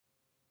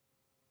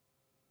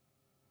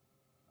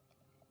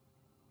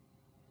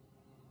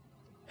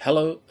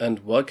Hello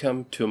and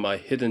welcome to my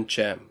hidden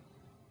gem.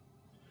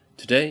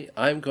 Today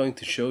I'm going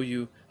to show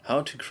you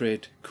how to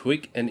create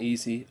quick and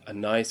easy a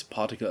nice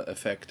particle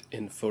effect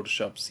in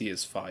Photoshop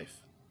CS5.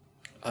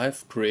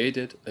 I've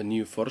created a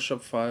new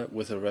Photoshop file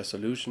with a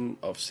resolution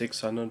of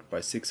 600 by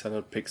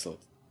 600 pixels.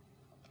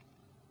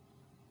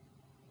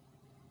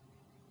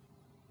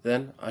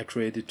 Then I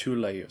created two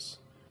layers,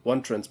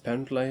 one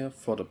transparent layer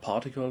for the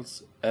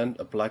particles and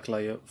a black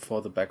layer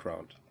for the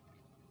background.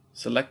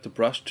 Select the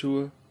brush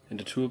tool in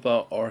the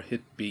toolbar or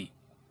hit B.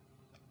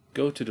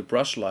 Go to the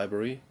brush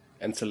library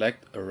and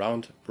select a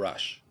round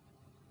brush.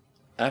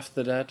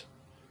 After that,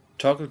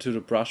 toggle to the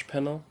brush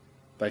panel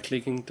by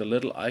clicking the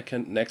little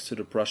icon next to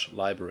the brush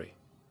library.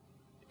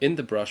 In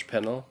the brush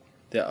panel,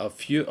 there are a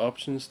few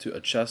options to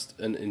adjust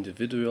an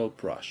individual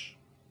brush.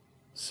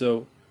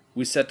 So,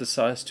 we set the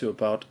size to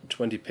about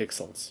 20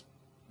 pixels.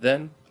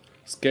 Then,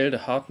 scale the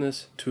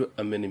hardness to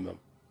a minimum.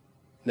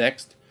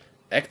 Next,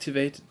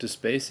 activate the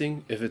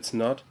spacing if it's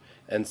not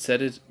and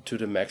set it to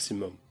the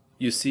maximum.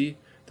 You see,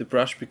 the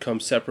brush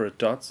becomes separate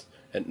dots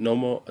and no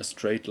more a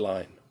straight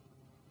line.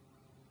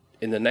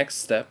 In the next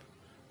step,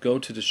 go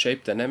to the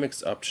Shape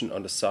Dynamics option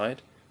on the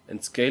side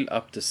and scale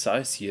up the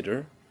size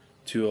header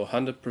to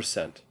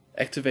 100%.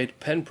 Activate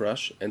Pen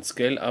Brush and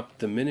scale up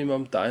the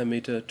minimum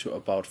diameter to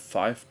about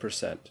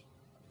 5%.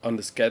 On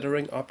the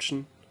scattering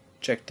option,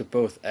 check the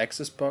both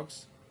axis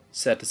box,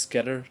 set the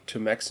scatter to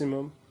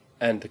maximum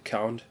and the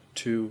count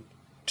to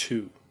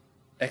 2.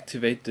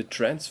 Activate the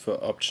transfer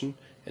option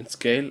and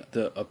scale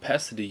the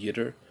opacity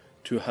header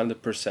to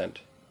 100%.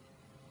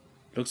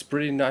 Looks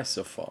pretty nice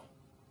so far.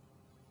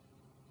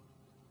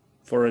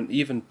 For an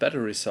even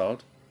better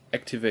result,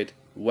 activate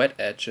wet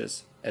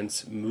edges and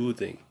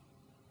smoothing.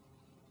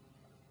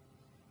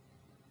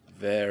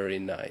 Very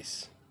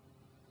nice.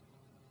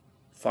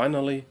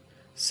 Finally,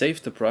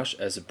 save the brush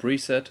as a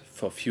preset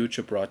for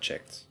future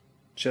projects.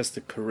 Just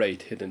a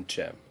great hidden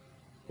gem.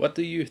 What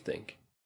do you think?